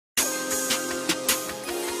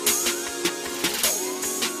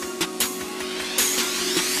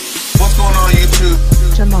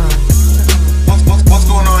What's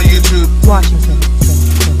going on YouTube? Washington.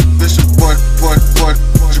 This is Marty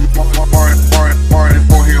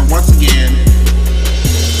for here once again.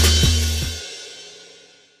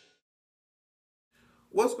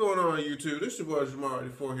 What's going on YouTube? This is your boy Marty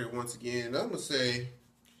for here once again. I'm gonna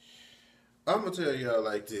tell y'all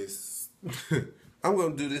like this. I'm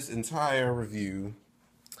gonna do this entire review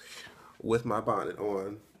with my bonnet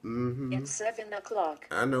on. It's 7 o'clock.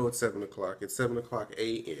 I know it's 7 o'clock. It's 7 o'clock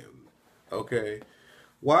a.m. Okay.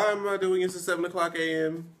 Why am I doing this at 7 o'clock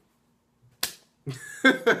a.m.?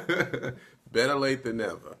 Better late than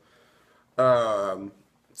never.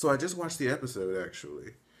 So I just watched the episode,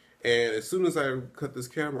 actually. And as soon as I cut this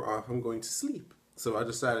camera off, I'm going to sleep. So I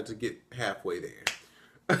decided to get halfway there.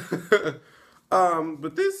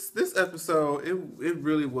 But this episode, it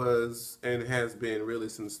really was, and has been really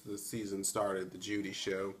since the season started, the Judi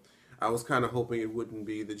show. I was kind of hoping it wouldn't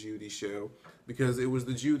be the Judi show, because it was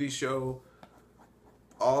the Judi show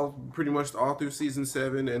pretty much all through season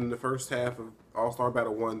 7 and the first half of All-Star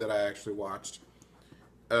Battle 1 that I actually watched.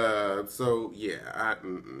 So yeah,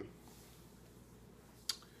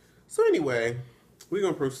 So anyway, we're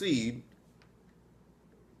gonna proceed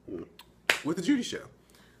with the Judi show.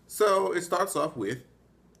 So it starts off with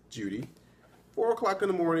Judi, 4 o'clock in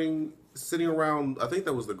the morning, sitting around, I think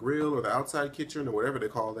that was the grill or the outside kitchen or whatever they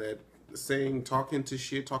call that, talking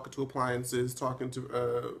to appliances, talking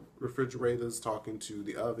to refrigerators, talking to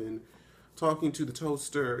the oven, talking to the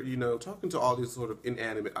toaster, talking to all these sort of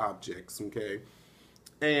inanimate objects, okay?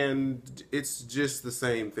 And it's just the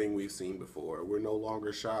same thing we've seen before. We're no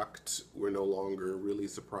longer shocked. We're no longer really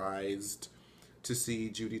surprised to see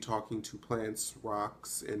Judi talking to plants,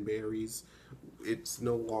 rocks, and berries. It's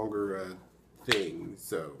no longer a thing,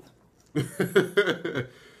 so.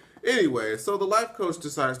 Anyway, so the life coach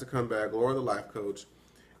decides to come back, Laura the life coach.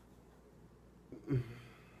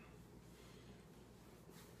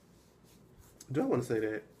 Do I want to say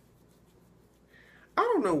that? I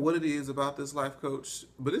don't know what it is about this life coach,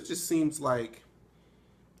 but it just seems like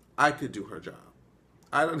I could do her job.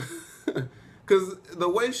 I don't, because the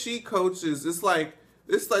way she coaches, it's like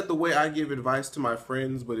the way I give advice to my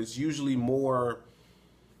friends, but it's usually more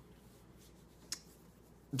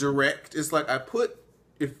direct. It's like when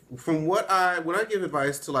I give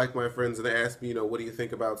advice to like my friends and they ask me, what do you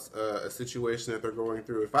think about a situation that they're going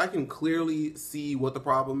through? If I can clearly see what the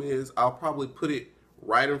problem is, I'll probably put it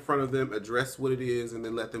right in front of them, address what it is, and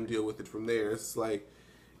then let them deal with it from there. It's like,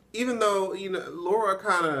 even though, Laura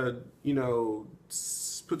kind of,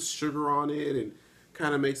 puts sugar on it and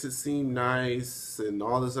kind of makes it seem nice and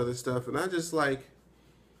all this other stuff, and I just like,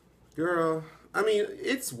 girl, I mean,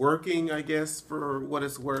 it's working, I guess, for what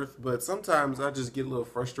it's worth, but sometimes I just get a little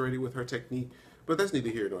frustrated with her technique, but that's neither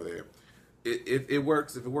here nor there. If it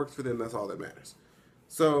works for them, that's all that matters.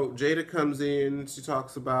 So Jada comes in, she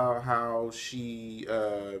talks about how she,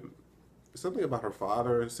 something about her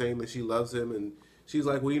father, saying that she loves him, and she's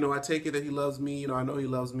like, well, I take it that he loves me, I know he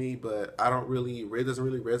loves me, but it doesn't really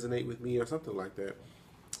resonate with me, or something like that.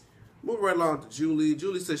 Moving right along to Julie.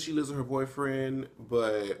 Julie says she lives with her boyfriend,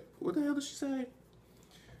 but what the hell did she say?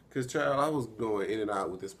 Because, child, I was going in and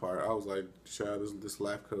out with this part. I was like, child, this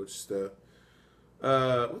life coach stuff.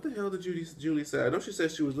 What the hell did Julie say? I know she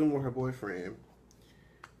said she was living with her boyfriend.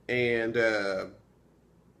 And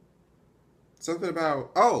something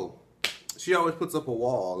about, she always puts up a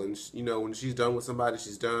wall. And, when she's done with somebody,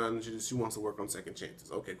 she's done. She wants to work on second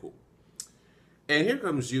chances. Okay, cool. And here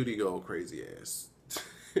comes Judi going crazy ass.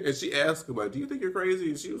 And she asked him, do you think you're crazy?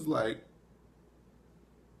 And she was like,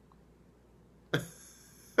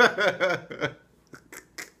 I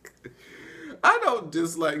don't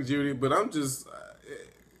dislike Judi, but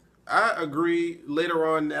I agree. Later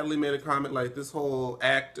on, Natalie made a comment like, this whole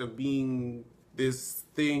act of being this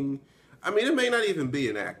thing, I mean, it may not even be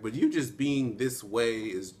an act, but you just being this way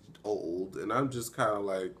is old. And I'm just kind of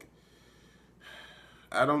like,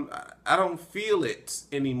 I don't feel it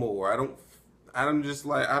anymore. I'm just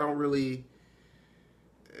like, I don't really,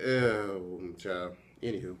 child.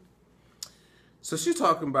 Anywho. So she's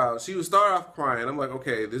talking about, she would start off crying. I'm like,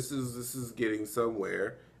 okay, this is getting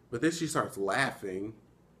somewhere. But then she starts laughing.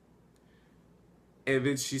 And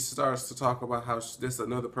then she starts to talk about how there's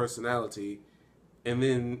another personality. And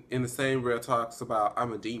then in the same breath talks about,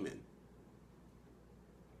 I'm a demon.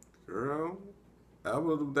 Girl,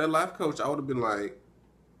 that life coach, I would have been like,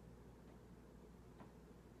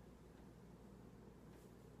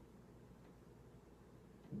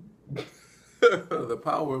 the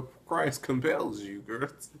power of Christ compels you, girl.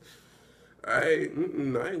 I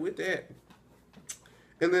ain't with that.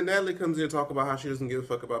 And then Natalie comes in and talk about how she doesn't give a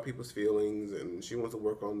fuck about people's feelings and she wants to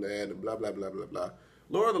work on that and blah, blah, blah, blah, blah.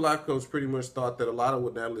 Laura, the life coach, pretty much thought that a lot of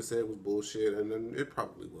what Natalie said was bullshit, and then it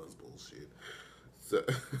probably was bullshit. So,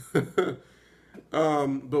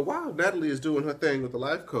 but while Natalie is doing her thing with the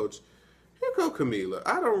life coach, here go Camila.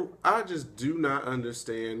 I just do not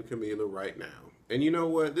understand Camila right now. And you know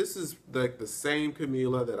what? This is like the same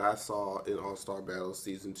Camila that I saw in All Star Battle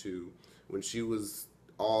season 2 when she was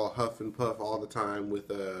all huff and puff all the time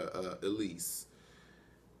with Elise.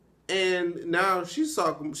 And now she's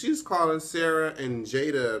calling Sarah and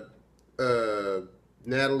Jada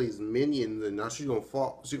Natalie's minions, and now she's gonna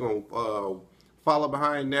follow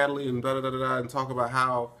behind Natalie and da da da da and talk about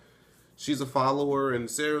how she's a follower. And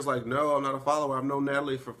Sarah's like, no, I'm not a follower. I've known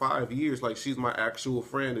Natalie for 5 years. Like, she's my actual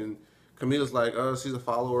friend. And Camila's like, oh, she's a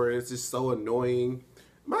follower, and it's just so annoying.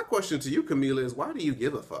 My question to you, Camila, is why do you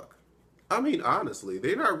give a fuck? I mean, honestly,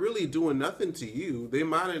 they're not really doing nothing to you.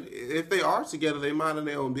 If they are together, they minding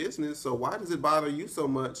their own business. So why does it bother you so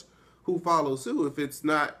much who follows who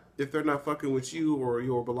if they're not fucking with you or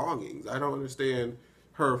your belongings? I don't understand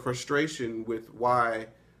her frustration with why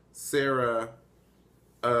Sarah,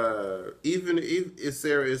 even if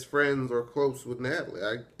Sarah is friends or close with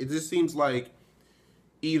Natalie. It just seems like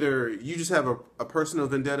either you just have a personal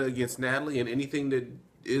vendetta against Natalie and anything that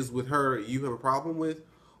is with her you have a problem with,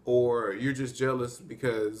 or you're just jealous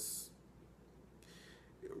because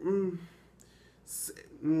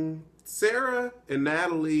Sarah and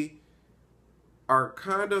Natalie are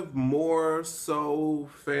kind of more so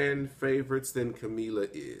fan favorites than Camila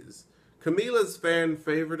is. Camila's fan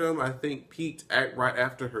favoritism, I think, peaked right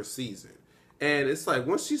after her season. And it's like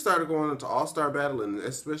once she started going into All-Star Battle, and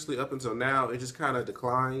especially up until now, it just kind of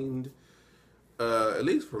declined. At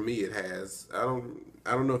least for me, it has. I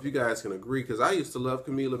don't know if you guys can agree, because I used to love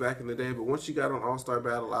Camila back in the day, but once she got on All-Star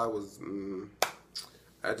Battle,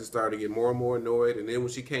 I just started to get more and more annoyed. And then when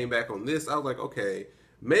she came back on this, I was like, okay,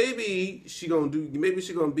 maybe she gonna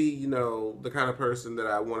be, you know, the kind of person that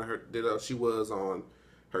I wanted her that she was on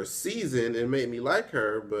her season and made me like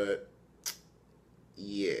her. But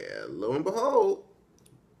yeah, lo and behold.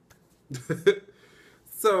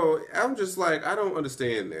 So I'm just like, I don't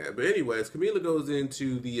understand that. But anyways, Camila goes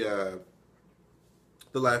into the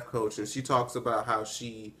life coach, and she talks about how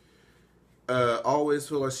she always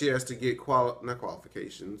feel like she has to get not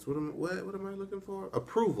qualifications. What am I looking for?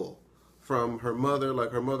 Approval from her mother.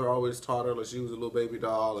 Like, her mother always taught her like she was a little baby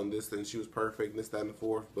doll and this, and she was perfect and this, that, and the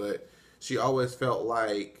fourth. But she always felt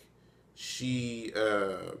like she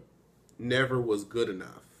never was good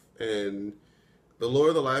enough. And the Lord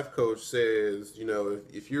of the Life coach says, you know,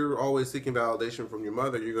 if you're always seeking validation from your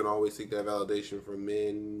mother, you're going to always seek that validation from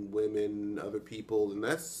men, women, other people. And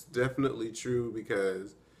that's definitely true,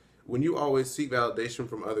 because when you always seek validation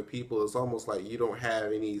from other people, it's almost like you don't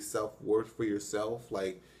have any self-worth for yourself.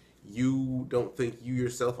 Like, you don't think you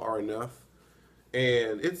yourself are enough.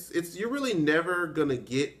 And you're really never going to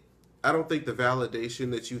get, I don't think, the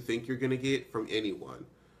validation that you think you're going to get from anyone,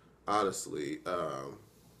 honestly.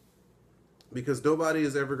 Because nobody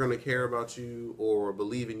is ever going to care about you or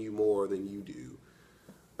believe in you more than you do.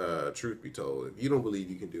 Truth be told, if you don't believe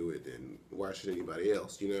you can do it, then why should anybody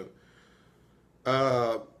else, you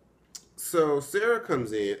know? So Sarah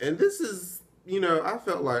comes in, and this is, you know, I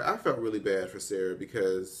felt really bad for Sarah,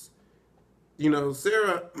 because, you know,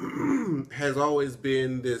 Sarah has always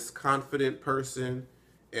been this confident person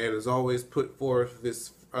and has always put forth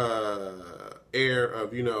this air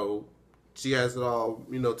of, you know, she has it all,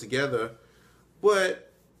 you know, together.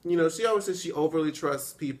 But, you know, she always says she overly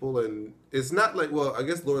trusts people, and it's not like, well, I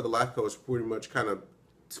guess Laura the life coach pretty much kind of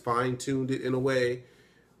fine-tuned it in a way.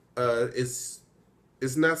 It's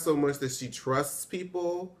not so much that she trusts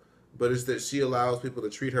people, but it's that she allows people to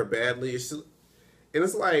treat her badly. And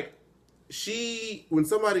it's like, when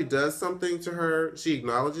somebody does something to her, she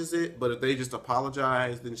acknowledges it, but if they just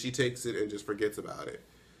apologize, then she takes it and just forgets about it.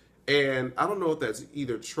 And I don't know if that's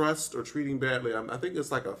either trust or treating badly. I think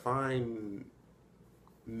it's like a fine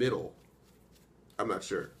middle. I'm not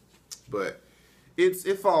sure, but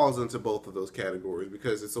it falls into both of those categories,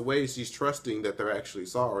 because it's a way she's trusting that they're actually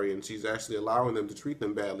sorry, and she's actually allowing them to treat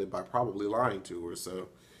them badly by probably lying to her. So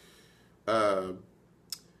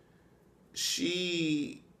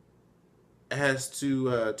she has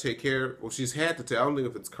to take care, well, she's had to take, I don't think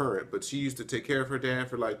if it's current, but she used to take care of her dad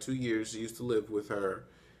for like 2 years. She used to live with her.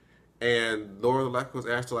 And Laura the life coach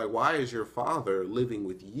asked her, like, why is your father living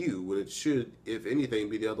with you when it should, if anything,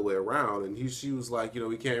 be the other way around? And she was like, you know,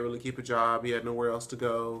 he can't really keep a job. He had nowhere else to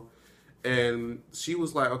go. And she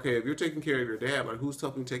was like, okay, if you're taking care of your dad, like, who's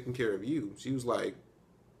helping taking care of you? She was like,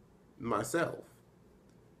 myself.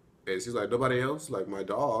 And she's like, nobody else? Like, my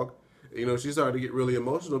dog. You know, she started to get really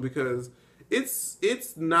emotional, because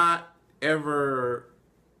it's not ever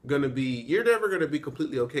you're never gonna be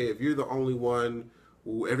completely okay if you're the only one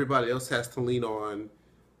who everybody else has to lean on,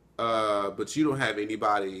 but you don't have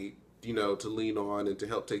anybody, to lean on and to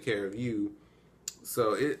help take care of you.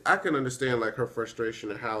 So I can understand like her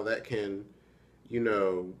frustration and how that can, you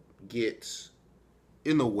know, get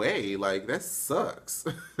in the way. Like that sucks.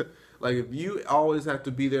 Like if you always have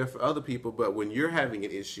to be there for other people, but when you're having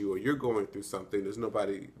an issue or you're going through something, there's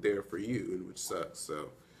nobody there for you, and which sucks. So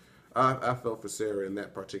I felt for Sarah in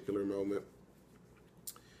that particular moment.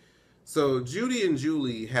 So Judi and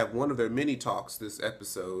Julie have one of their many talks this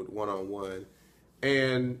episode, one on one.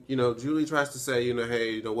 And, Julie tries to say,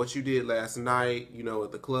 hey, what you did last night,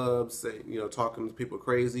 at the club, say, talking to people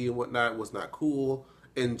crazy and whatnot was not cool.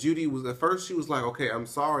 And Judi was, at first she was like, okay, I'm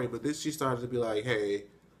sorry. But then she started to be like, hey,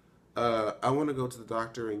 I want to go to the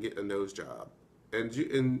doctor and get a nose job. And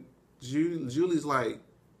Julie's like,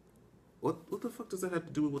 what the fuck does that have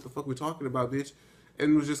to do with what the fuck we're talking about, bitch?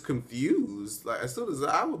 And was just confused. Like, as soon as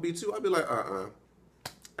I would be too, I'd be like, I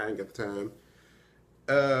ain't got the time.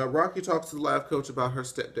 Rocky talks to the life coach about her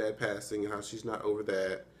stepdad passing and how she's not over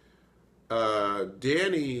that.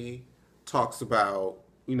 Danny talks about,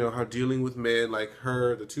 how dealing with men like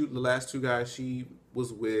her, the last two guys she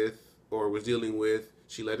was with or was dealing with,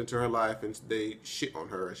 she let into her life and they shit on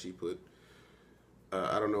her, as she put.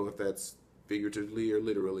 I don't know if that's figuratively or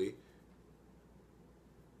literally.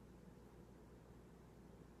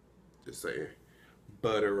 Just saying.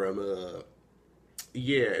 Butter 'em up.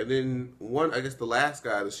 Yeah, and then I guess the last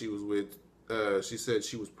guy that she was with, she said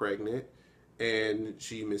she was pregnant and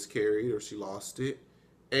she miscarried or she lost it.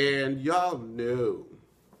 And y'all know,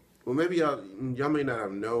 well, maybe y'all may not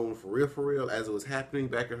have known for real, as it was happening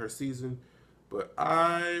back in her season, but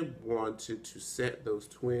I wanted to set those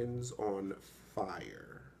twins on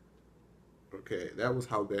fire. Okay, that was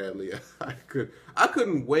how badly I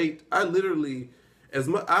couldn't wait. I literally,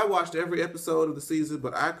 I watched every episode of the season,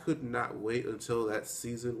 but I could not wait until that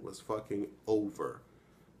season was fucking over,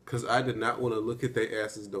 because I did not want to look at their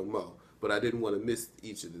asses no more. But I didn't want to miss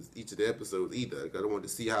each of the episodes either. I wanted to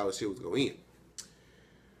see how shit was going in.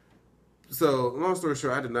 So long story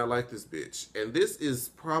short, I did not like this bitch, and this is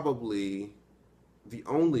probably the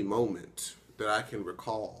only moment that I can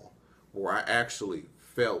recall where I actually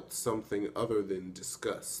felt something other than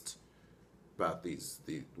disgust about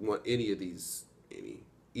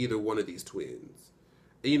either one of these twins.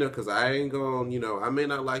 Because I ain't going, I may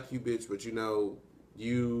not like you, bitch, but you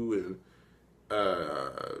and,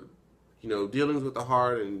 dealings with the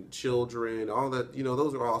heart and children, all that,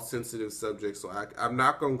 those are all sensitive subjects. So I'm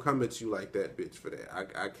not going to come at you like that, bitch, for that.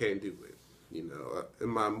 I can't do it,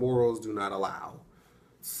 and my morals do not allow.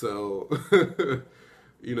 So,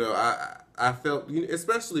 I felt,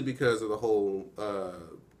 especially because of the whole,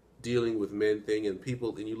 dealing with men thing and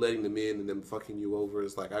people and you letting them in and them fucking you over.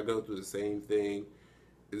 It's like I go through the same thing,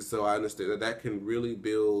 and so I understand that can really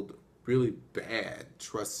build really bad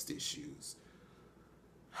trust issues.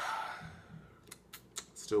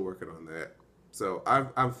 Still working on that. So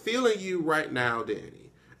I'm feeling you right now,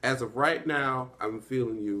 Danny. As of right now, I'm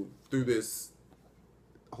feeling you through this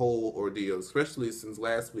whole ordeal, especially since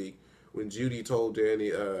last week when Judi told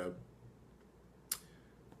Danny,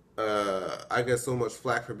 I get so much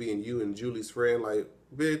flack for being you and Julie's friend. Like,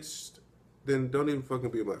 bitch, then don't even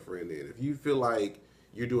fucking be my friend then. If you feel like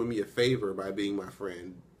you're doing me a favor by being my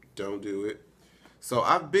friend, don't do it. So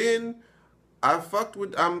I'm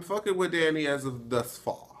fucking with Danny as of thus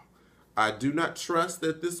far. I do not trust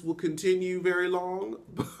that this will continue very long,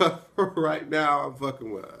 but right now I'm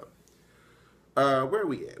fucking with her. Where are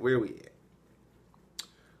we at?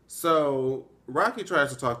 So Rocky tries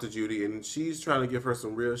to talk to Judi, and she's trying to give her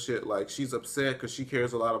some real shit. Like, she's upset because she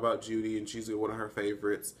cares a lot about Judi, and she's one of her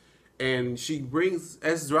favorites. And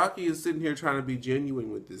as Rocky is sitting here trying to be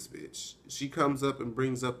genuine with this bitch, she comes up and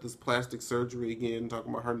brings up this plastic surgery again,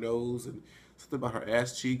 talking about her nose and something about her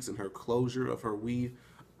ass cheeks and her closure of her weave.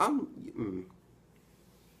 I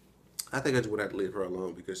think I just would have to leave her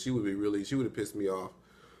alone, because she would have pissed me off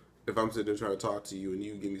if I'm sitting there trying to talk to you and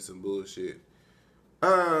you give me some bullshit.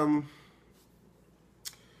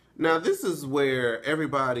 Now this is where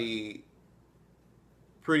everybody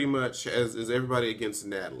pretty much is everybody against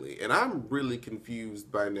Natalie, and I'm really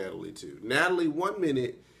confused by Natalie too. Natalie, 1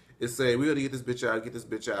 minute is saying we got to get this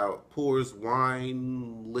bitch out, pours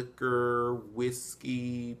wine, liquor,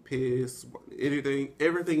 whiskey, piss,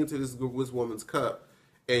 everything into this woman's cup,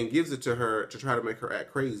 and gives it to her to try to make her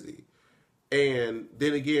act crazy, and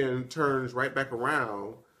then again turns right back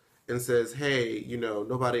around and says, hey,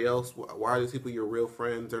 nobody else, why are these people your real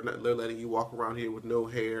friends? They're letting you walk around here with no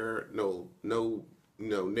hair, no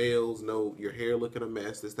nails, no your hair looking a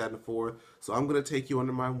mess, this, that, and the fourth. So I'm gonna take you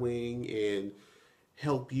under my wing and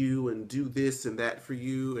help you and do this and that for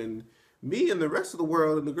you. And me and the rest of the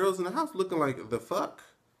world and the girls in the house looking like, the fuck?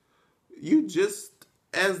 You just,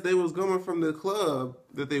 as they was going from the club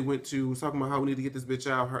that they went to, was talking about how we need to get this bitch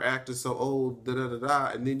out. Her act is so old, da da da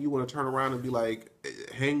da. And then you want to turn around and be like,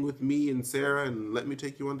 hang with me and Sarah and let me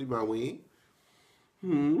take you under my wing?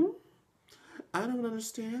 I don't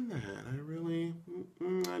understand that. I really,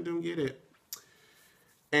 I don't get it.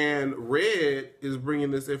 And Red is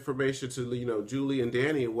bringing this information to, Julie and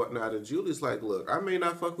Danny and whatnot. And Julie's like, look, I may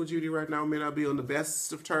not fuck with Judi right now. I may not be on the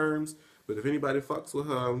best of terms. But if anybody fucks with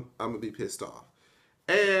her, I'm going to be pissed off.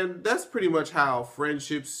 And that's pretty much how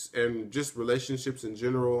friendships and just relationships in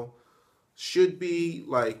general should be.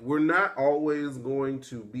 Like, we're not always going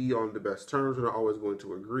to be on the best terms. We're not always going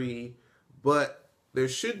to agree. But there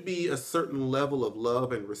should be a certain level of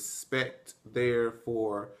love and respect there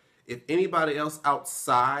for if anybody else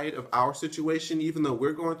outside of our situation, even though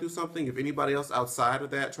we're going through something, if anybody else outside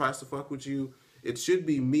of that tries to fuck with you, it should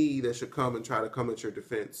be me that should come and try to come at your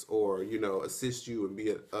defense or, assist you and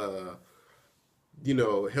be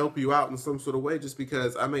help you out in some sort of way, just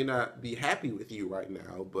because I may not be happy with you right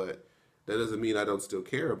now, but that doesn't mean I don't still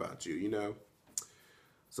care about you,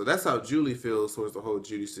 So that's how Julie feels towards the whole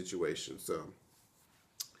Judi situation. So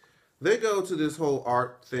they go to this whole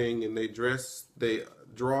art thing and they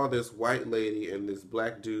draw this white lady and this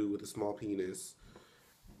black dude with a small penis.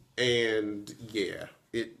 And yeah,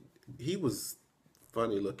 he was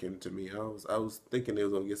funny looking to me. I was thinking they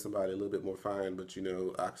was gonna get somebody a little bit more fine, but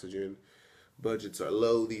Oxygen budgets are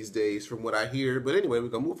low these days from what I hear. But anyway, we're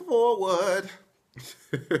gonna move forward.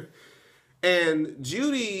 And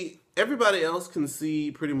Judi, everybody else can see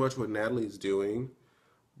pretty much what Natalie's doing.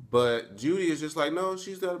 But Judi is just like, no,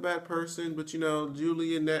 she's not a bad person. But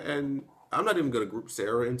Julie and I'm not even gonna group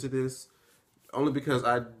Sarah into this, only because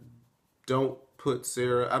I don't put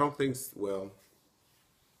Sarah. I don't think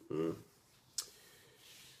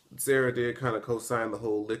Sarah did kind of co-sign the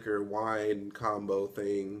whole liquor wine combo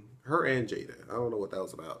thing. Her and Jada. I don't know what that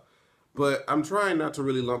was about, but I'm trying not to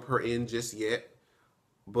really lump her in just yet.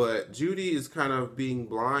 But Judi is kind of being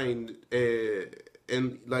blind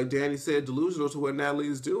and like Danny said, delusional to what Natalie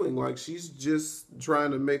is doing. Like, she's just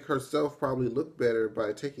trying to make herself probably look better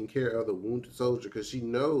by taking care of the wounded soldier, because she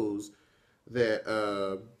knows that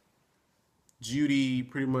Judi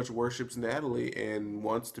pretty much worships Natalie and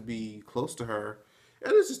wants to be close to her.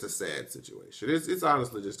 And it's just a sad situation. It's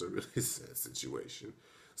honestly just a really sad situation.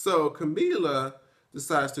 So Camila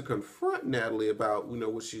decides to confront Natalie about,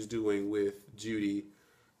 what she's doing with Judi.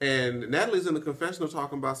 And Natalie's in the confessional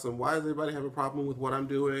talking about why does everybody have a problem with what I'm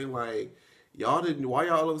doing? Like, why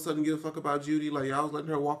y'all all of a sudden give a fuck about Judi? Like, y'all was letting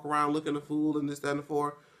her walk around looking a fool and this, that, and the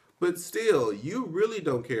four. But still, you still really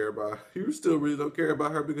don't care about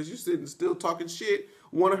her, because you're sitting still talking shit,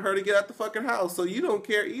 wanting her to get out the fucking house. So you don't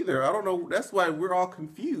care either. I don't know. That's why we're all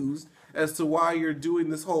confused as to why you're doing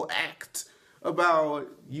this whole act about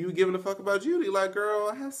you giving a fuck about Judi. Like, girl,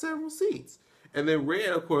 I have several seats. And then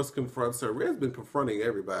Red, of course, confronts her. Red's been confronting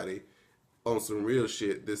everybody on some real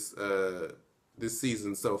shit this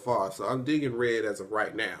season so far. So I'm digging Red as of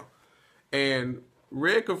right now. And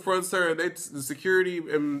Red confronts her, and the security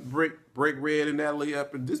and break Red and Natalie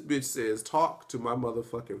up. And this bitch says, "Talk to my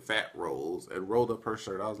motherfucking fat rolls," and rolled up her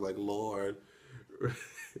shirt. I was like, Lord.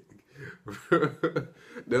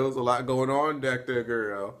 There was a lot going on back there,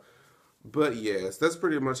 girl. But yes, that's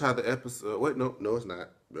pretty much how the episode... Wait, no, it's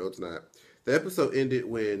not. No, it's not. The episode ended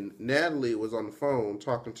when Natalie was on the phone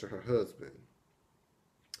talking to her husband.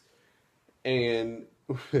 And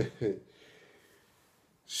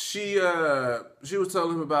she was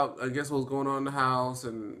telling him about, I guess, what was going on in the house,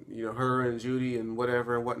 and, her and Judi and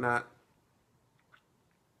whatever and whatnot.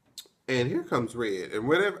 And here comes Red. And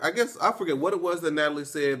whatever, I guess, I forget what it was that Natalie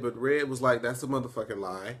said, but Red was like, that's a motherfucking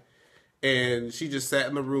lie. And she just sat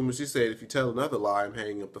in the room and she said, if you tell another lie, I'm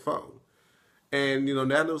hanging up the phone. And,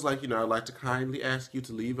 Natalie was like, I'd like to kindly ask you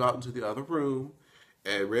to leave out into the other room.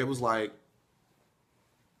 And Red was like,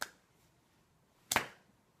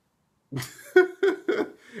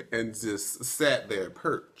 and just sat there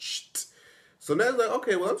perched. So Natalie's like,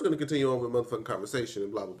 okay, well, I'm just going to continue on with the motherfucking conversation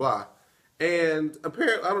and blah, blah, blah. And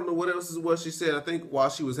apparently, I don't know what else it was she said. I think while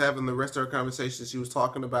she was having the rest of her conversation, she was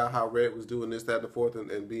talking about how Red was doing this, that, and the fourth,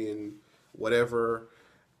 and being whatever.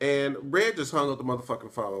 And Red just hung up the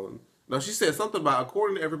motherfucking phone. Now, she said something about,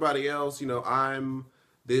 according to everybody else, I'm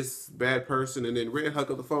this bad person. And then Red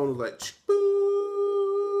hung up the phone and was like, boop,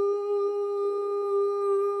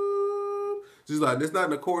 She's like, it's not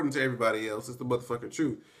in accordance to everybody else. It's the motherfucking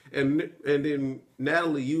truth. And then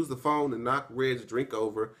Natalie used the phone and knocked Red's drink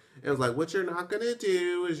over and was like, what you're not going to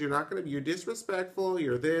do is you're disrespectful.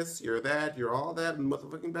 You're this, you're that, you're all that, and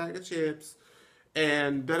motherfucking bag of chips.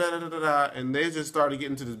 And da-da-da-da-da. And they just started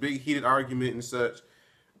getting into this big heated argument and such.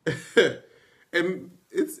 And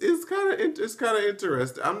it's kind of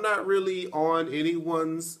interesting. I'm not really on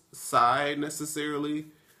anyone's side necessarily.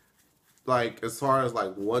 Like, as far as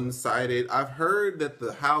like one-sided, I've heard that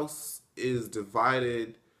the house is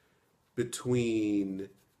divided between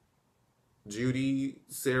Judi,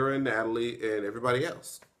 Sarah, and Natalie, and everybody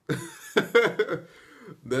else.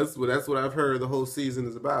 That's what I've heard the whole season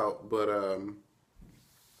is about. But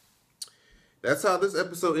that's how this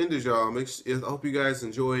episode ended, y'all. I hope you guys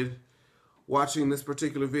enjoyed watching this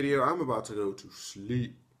particular video. I'm about to go to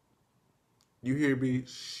sleep. You hear me?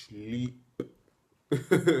 Sleep.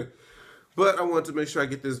 But I want to make sure I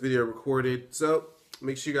get this video recorded. So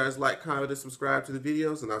make sure you guys like, comment, and subscribe to the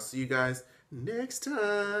videos. And I'll see you guys next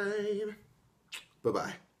time.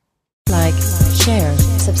 Bye-bye. Like, share,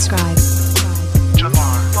 subscribe.